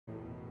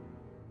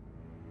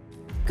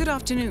Good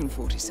afternoon,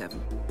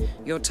 47.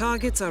 Your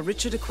targets are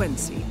Richard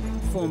Quincy,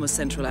 former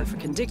Central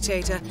African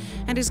dictator,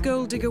 and his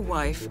gold digger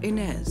wife,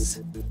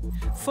 Inez.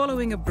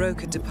 Following a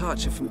brokered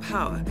departure from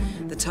power,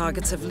 the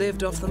targets have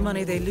lived off the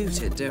money they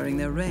looted during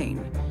their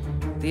reign.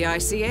 The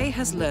ICA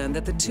has learned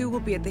that the two will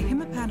be at the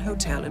Hitman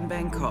Hotel in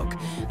Bangkok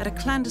at a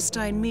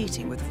clandestine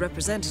meeting with a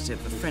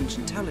representative of French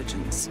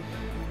intelligence.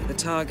 The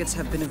targets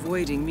have been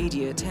avoiding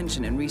media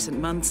attention in recent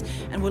months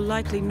and will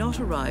likely not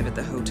arrive at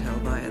the hotel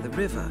via the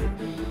river.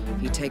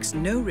 He takes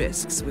no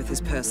risks with his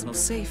personal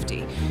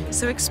safety,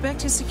 so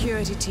expect his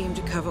security team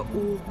to cover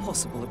all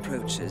possible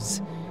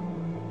approaches.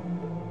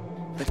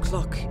 The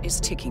clock is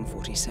ticking,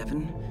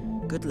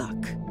 47. Good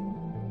luck.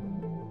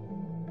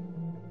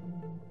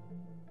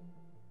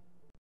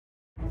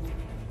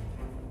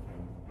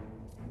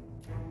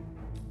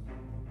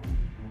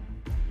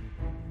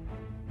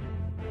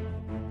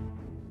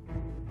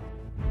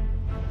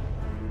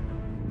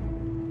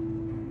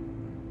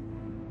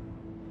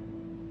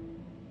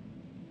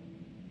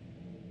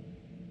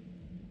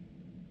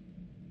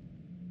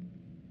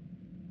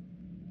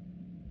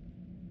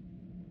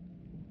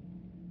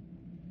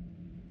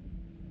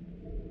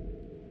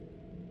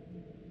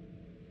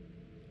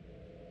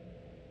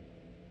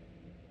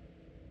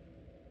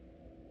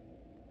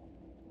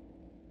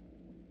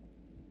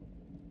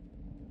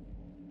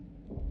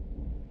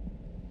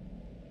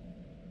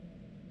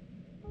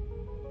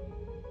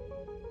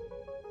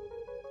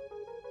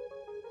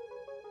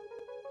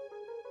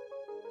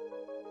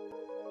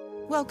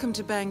 Welcome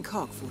to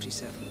Bangkok,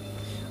 47.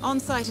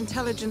 On-site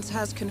intelligence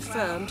has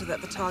confirmed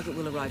that the target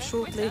will arrive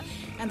shortly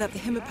and that the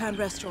Hitman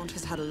restaurant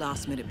has had a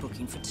last-minute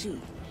booking for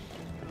 2.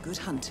 Good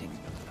hunting.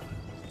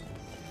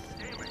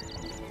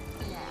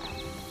 Yeah.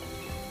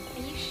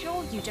 Are you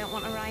sure you don't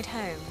want a ride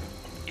home?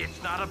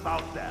 It's not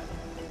about that.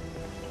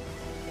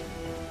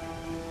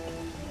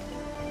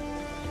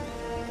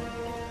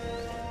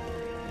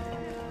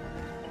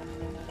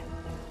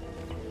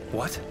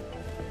 What?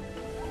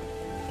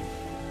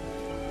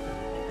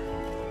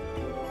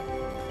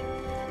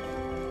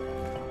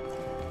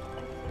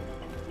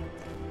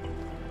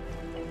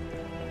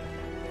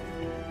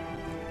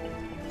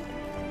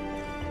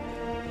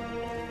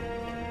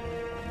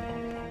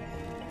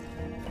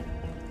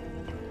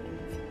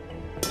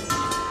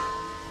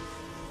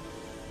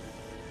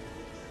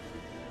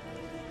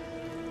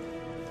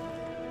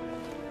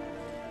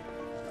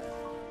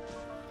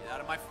 Get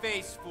out of my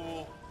face,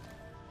 fool!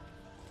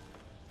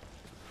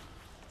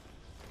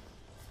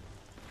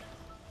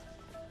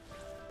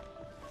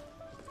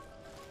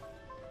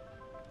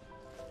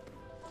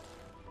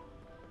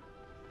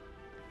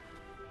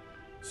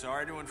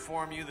 Sorry to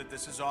inform you that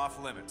this is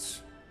off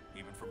limits,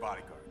 even for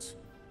bodyguards.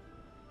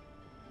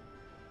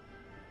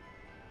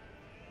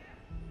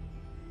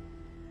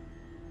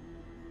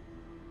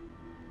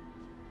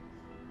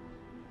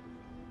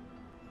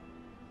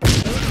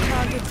 Those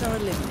targets are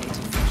eliminated,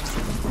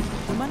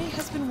 47. The money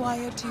has been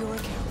wired to your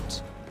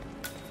account.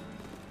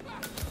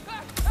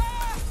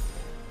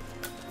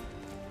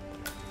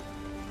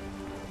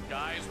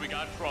 Guys, we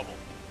got trouble.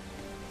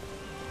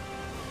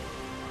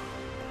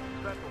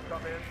 Central,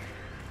 come in.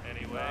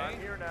 Anyway, I'm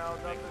here now.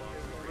 Nothing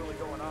is really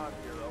going on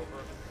here.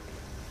 Over.